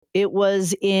It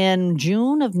was in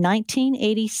June of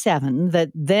 1987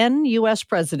 that then U.S.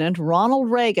 President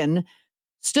Ronald Reagan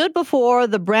stood before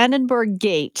the Brandenburg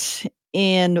Gate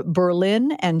in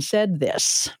Berlin and said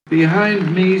this.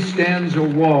 Behind me stands a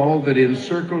wall that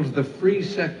encircles the free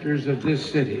sectors of this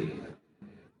city,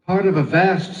 part of a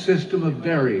vast system of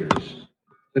barriers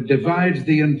that divides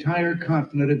the entire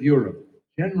continent of Europe.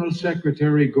 General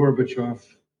Secretary Gorbachev,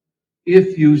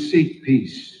 if you seek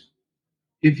peace,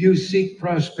 if you seek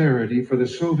prosperity for the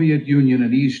Soviet Union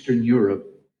and Eastern Europe,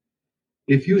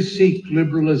 if you seek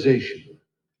liberalization,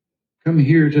 come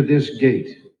here to this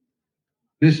gate.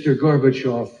 Mr.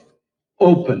 Gorbachev,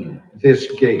 open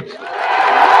this gate.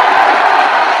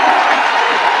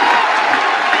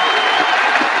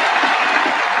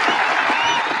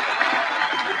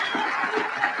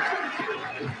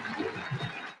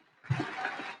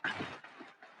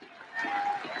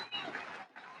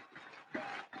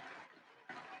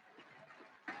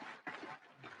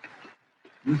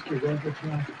 Mr.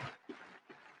 Gorbachev.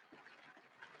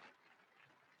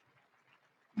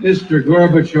 Mr.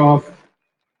 Gorbachev,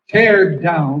 tear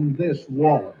down this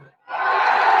wall.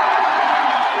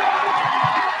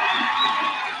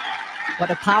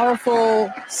 What a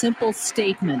powerful, simple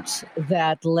statement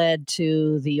that led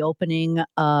to the opening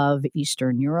of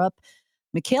Eastern Europe.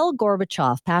 Mikhail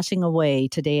Gorbachev passing away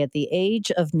today at the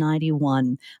age of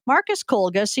 91. Marcus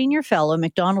Kolga, Senior Fellow,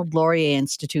 Macdonald-Laurier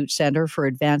Institute Centre for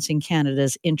Advancing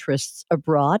Canada's Interests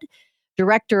Abroad,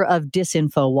 Director of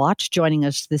DisInfroWatch, joining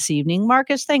us this evening.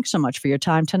 Marcus, thanks so much for your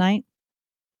time tonight.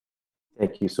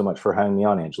 Thank you so much for having me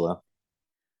on, Angela.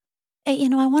 Hey,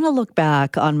 I want to look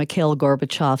back on Mikhail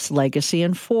Gorbachev's legacy.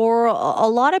 And for a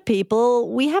lot of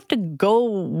people, we have to go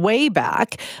way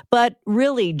back. But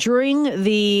really, during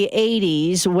the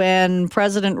 80s, when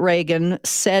President Reagan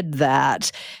said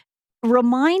that,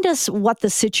 remind us what the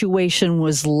situation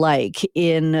was like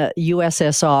in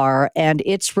USSR and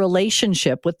its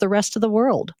relationship with the rest of the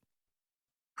world.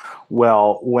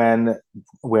 Well, when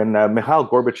Mikhail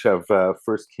Gorbachev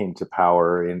first came to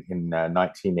power in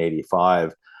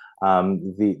 1985,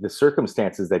 the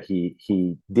circumstances that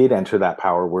he did enter that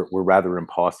power were rather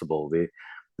impossible.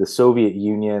 The Soviet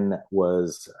Union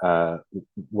was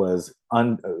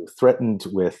threatened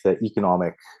with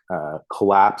economic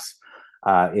collapse.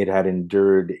 It had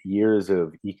endured years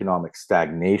of economic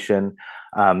stagnation.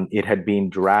 It had been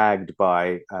dragged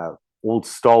by old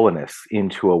Stalinists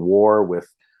into a war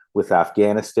with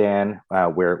Afghanistan,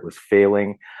 where it was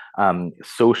failing.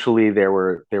 Socially, there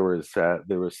was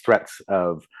threats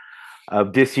of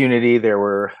disunity. There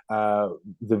were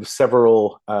the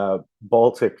several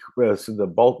Baltic,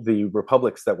 the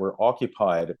republics that were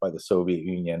occupied by the Soviet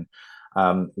Union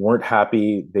weren't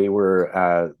happy. There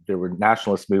were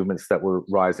nationalist movements that were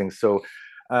rising. So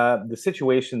the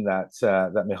situation that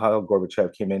Mikhail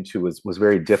Gorbachev came into was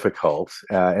very difficult,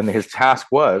 and his task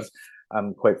was,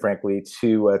 quite frankly,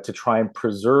 to try and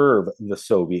preserve the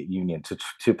Soviet Union,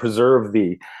 to preserve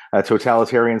the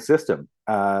totalitarian system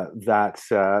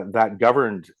that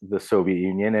governed the Soviet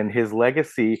Union. And his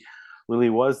legacy really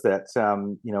was that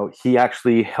he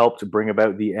actually helped bring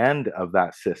about the end of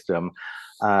that system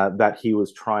that he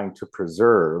was trying to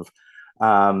preserve.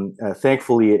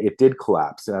 Thankfully, it did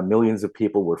collapse. Millions of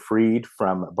people were freed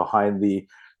from behind the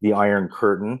Iron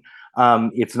Curtain.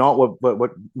 It's not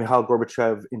what Mikhail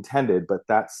Gorbachev intended, but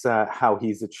that's how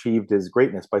he's achieved his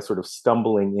greatness, by sort of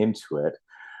stumbling into it.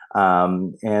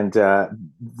 And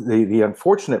the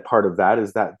unfortunate part of that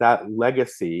is that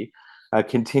legacy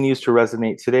continues to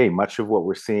resonate today. Much of what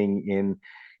we're seeing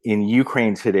in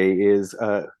Ukraine today is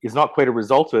not quite a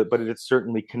result of it, but it's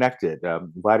certainly connected.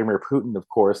 Vladimir Putin, of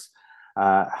course,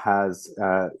 has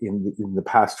in the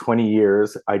past 20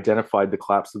 years identified the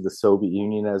collapse of the Soviet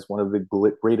Union as one of the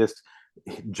greatest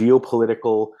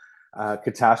geopolitical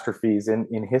catastrophes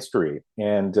in history.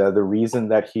 And the reason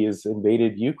that he has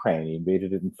invaded Ukraine, he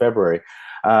invaded it in February,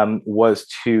 was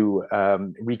to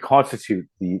reconstitute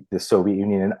the Soviet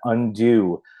Union and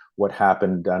undo what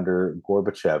happened under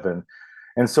Gorbachev.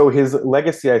 And so his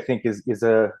legacy, I think, is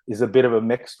a bit of a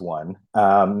mixed one.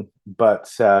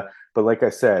 But like I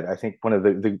said, I think one of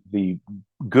the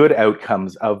good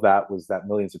outcomes of that was that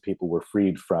millions of people were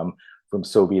freed from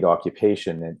Soviet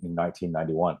occupation in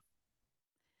 1991.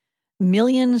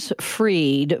 Millions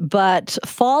freed, but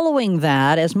following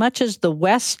that, as much as the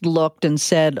West looked and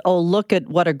said, oh, look at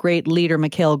what a great leader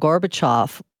Mikhail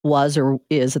Gorbachev was or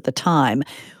is at the time,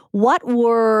 what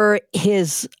were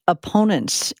his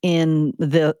opponents in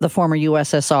the former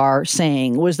USSR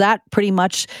saying? Was that pretty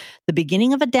much the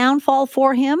beginning of a downfall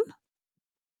for him?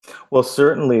 Well,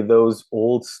 certainly those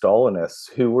old Stalinists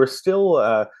who were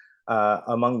still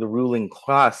among the ruling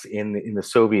class in the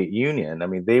Soviet Union. I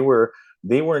mean, they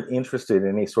weren't interested in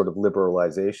any sort of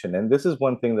liberalization, and this is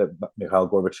one thing that Mikhail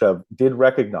Gorbachev did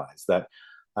recognize, that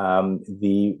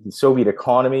the Soviet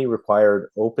economy required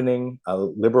opening,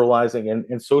 liberalizing,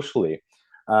 and socially.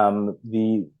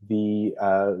 The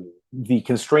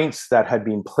constraints that had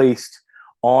been placed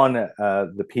on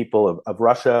the people of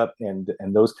Russia and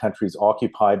those countries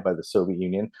occupied by the Soviet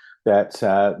Union,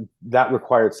 that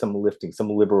required some lifting, some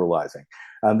liberalizing.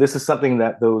 This is something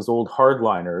that those old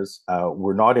hardliners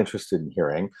were not interested in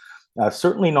hearing.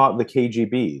 Certainly not the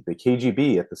KGB. The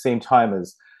KGB, at the same time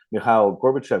as Mikhail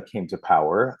Gorbachev came to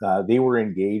power, they were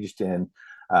engaged in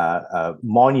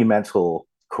monumental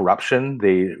corruption.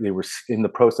 They were in the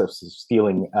process of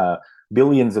stealing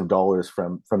billions of dollars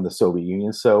from the Soviet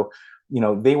Union. So,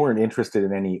 they weren't interested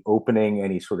in any opening,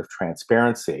 any sort of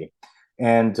transparency.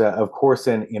 And of course,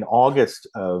 in August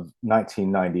of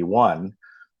 1991,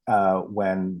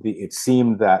 when it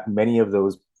seemed that many of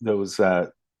those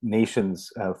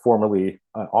nations formerly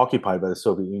occupied by the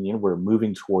Soviet Union were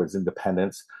moving towards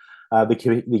independence, the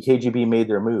KGB made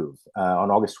their move on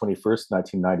August 21st,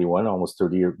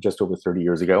 1991, just over 30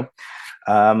 years ago.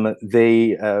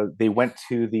 They went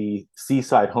to the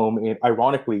seaside home,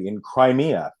 ironically, in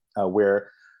Crimea, where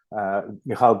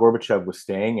Mikhail Gorbachev was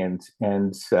staying,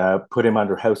 and put him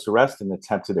under house arrest and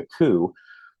attempted a coup.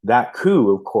 That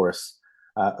coup, of course,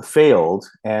 failed,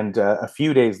 and a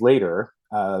few days later,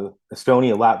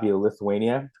 Estonia, Latvia,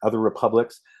 Lithuania, other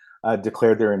republics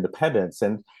declared their independence.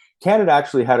 And Canada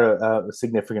actually had a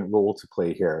significant role to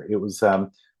play here. It was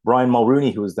Brian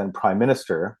Mulroney, who was then Prime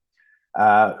Minister,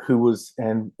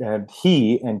 and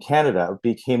he and Canada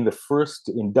became the first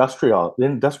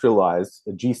industrialized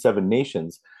G7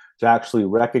 nations to actually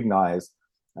recognize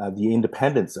the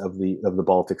independence of the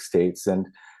Baltic states, and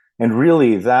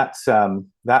really that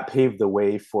paved the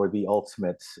way for the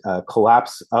ultimate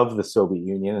collapse of the Soviet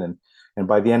Union. And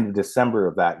by the end of December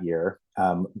of that year,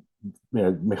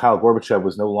 Mikhail Gorbachev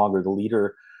was no longer the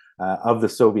leader of the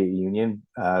Soviet Union.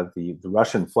 The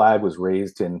Russian flag was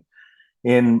raised in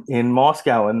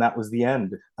Moscow, and that was the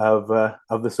end of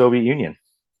the Soviet Union.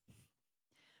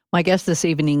 My guest this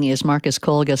evening is Marcus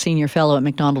Kolga, Senior Fellow at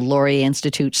Macdonald-Laurier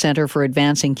Institute Centre for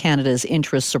Advancing Canada's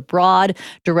Interests Abroad,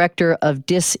 Director of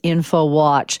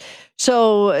DisInfroWatch.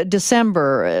 So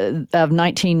December of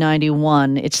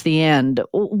 1991, it's the end.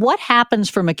 What happens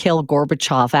for Mikhail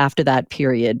Gorbachev after that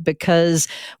period? Because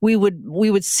we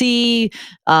would see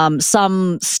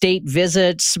some state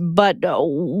visits, but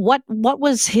what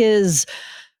was his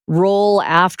role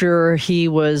after he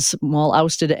was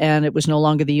ousted and it was no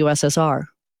longer the USSR?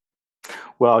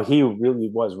 Well, he really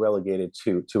was relegated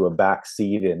to a back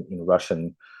seat in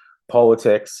Russian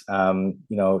politics.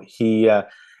 He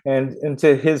and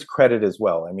to his credit as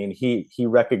well. I mean, he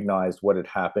recognized what had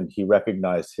happened. He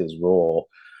recognized his role,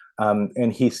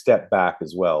 and he stepped back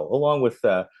as well, along with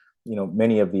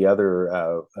many of the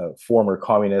other former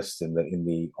communists in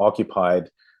the occupied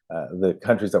the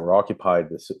countries that were occupied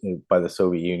by the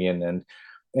Soviet Union,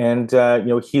 and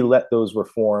he let those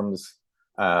reforms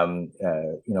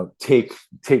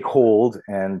take hold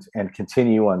and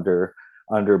continue under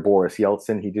Boris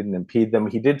Yeltsin. He didn't impede them.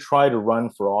 He did try to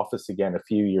run for office again a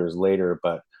few years later,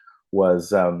 but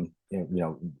was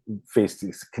faced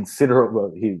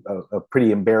a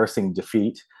pretty embarrassing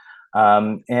defeat.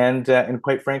 And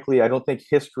quite frankly, I don't think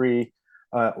history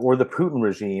or the Putin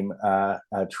regime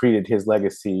treated his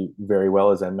legacy very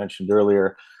well. As I mentioned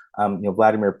earlier,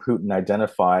 Vladimir Putin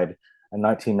identified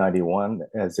 1991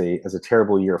 as a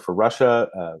terrible year for Russia,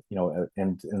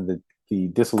 and the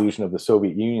dissolution of the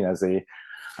Soviet Union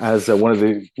as one of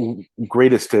the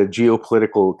greatest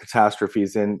geopolitical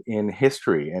catastrophes in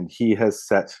history. And he has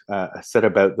set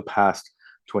about the past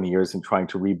 20 years in trying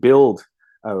to rebuild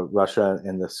Russia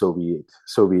and the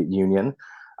Soviet Union.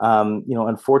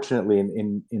 Unfortunately,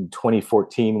 in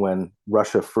 2014, when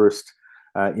Russia first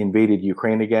invaded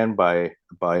Ukraine again by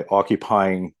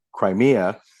occupying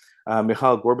Crimea,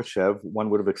 Mikhail Gorbachev, one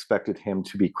would have expected him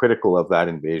to be critical of that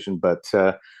invasion, but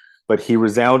he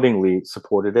resoundingly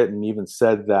supported it, and even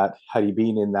said that had he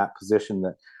been in that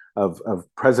position of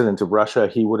president of Russia,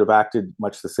 he would have acted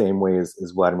much the same way as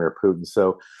Vladimir Putin.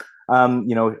 So,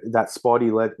 that spotty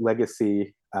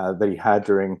legacy that he had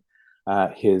during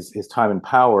his time in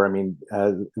power, I mean,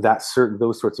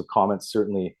 those sorts of comments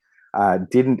certainly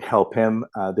didn't help him.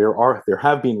 There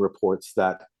have been reports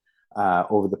that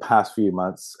over the past few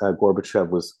months, Gorbachev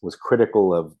was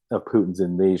critical of Putin's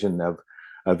invasion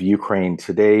of Ukraine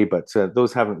today, but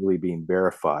those haven't really been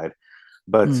verified.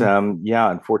 But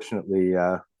unfortunately,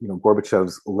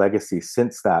 Gorbachev's legacy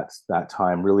since that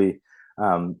time really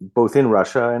both in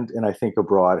Russia and I think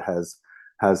abroad has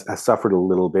suffered a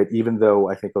little bit, even though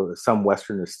I think some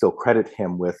Westerners still credit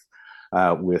him with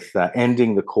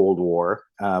ending the Cold War.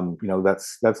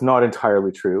 That's not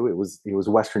entirely true. It was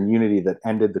Western unity that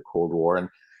ended the Cold War,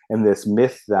 and this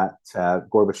myth that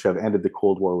Gorbachev ended the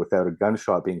Cold War without a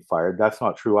gunshot being fired, that's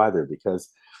not true either, because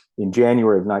in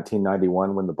January of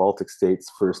 1991, when the Baltic states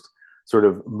first sort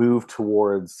of moved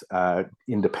towards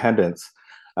independence,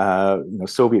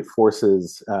 Soviet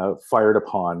forces fired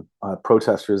upon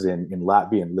protesters in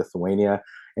Latvia and Lithuania,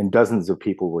 and dozens of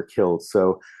people were killed.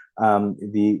 So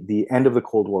the end of the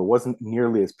Cold War wasn't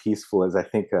nearly as peaceful as I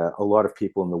think a lot of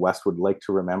people in the West would like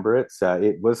to remember it.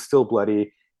 It was still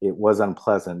bloody. It was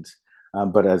unpleasant.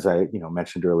 But as I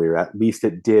mentioned earlier, at least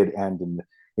it did end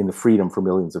in the freedom for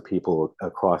millions of people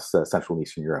across Central and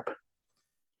Eastern Europe.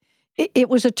 It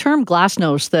was a term,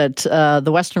 glasnost, that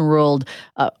the Western world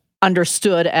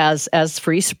understood as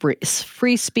free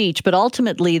speech, but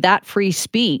ultimately that free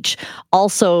speech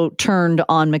also turned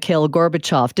on Mikhail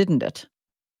Gorbachev, didn't it?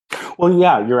 Well,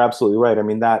 yeah, you're absolutely right. I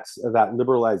mean, that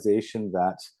liberalization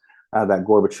that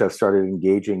Gorbachev started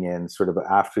engaging in sort of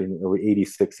after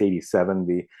 86,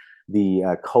 87,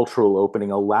 the cultural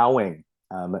opening, allowing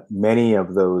many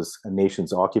of those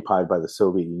nations occupied by the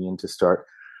Soviet Union to start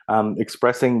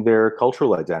expressing their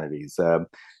cultural identities.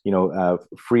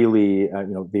 Freely.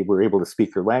 They were able to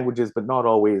speak their languages, but not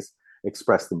always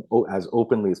express them as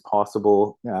openly as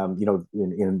possible.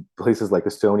 In places like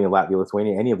Estonia, Latvia,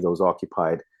 Lithuania, any of those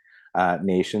occupied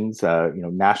nations,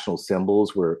 national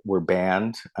symbols were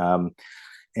banned,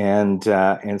 and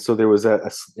so there was a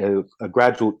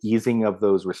gradual easing of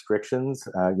those restrictions.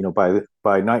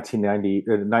 By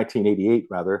 1988,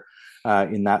 rather.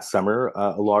 In that summer,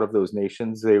 a lot of those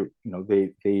nations they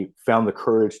found the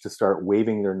courage to start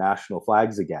waving their national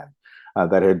flags again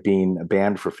that had been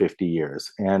banned for 50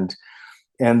 years, and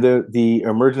the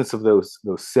emergence of those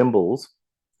symbols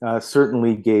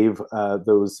certainly gave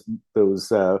those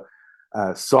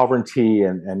sovereignty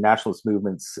and nationalist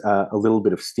movements a little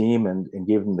bit of steam, and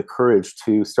gave them the courage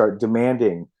to start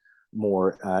demanding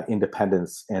more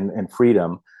independence and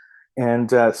freedom.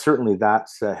 And certainly that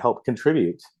helped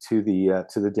contribute to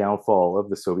the downfall of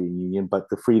the Soviet Union, but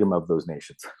the freedom of those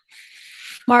nations.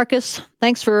 Marcus,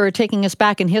 thanks for taking us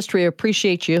back in history. I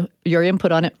appreciate your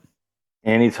input on it.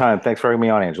 Anytime. Thanks for having me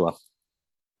on, Angela.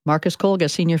 Marcus Kolga,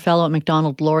 Senior Fellow at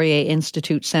Macdonald-Laurier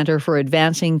Institute Centre for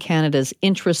Advancing Canada's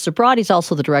Interests Abroad. He's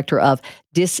also the Director of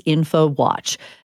DisInfroWatch.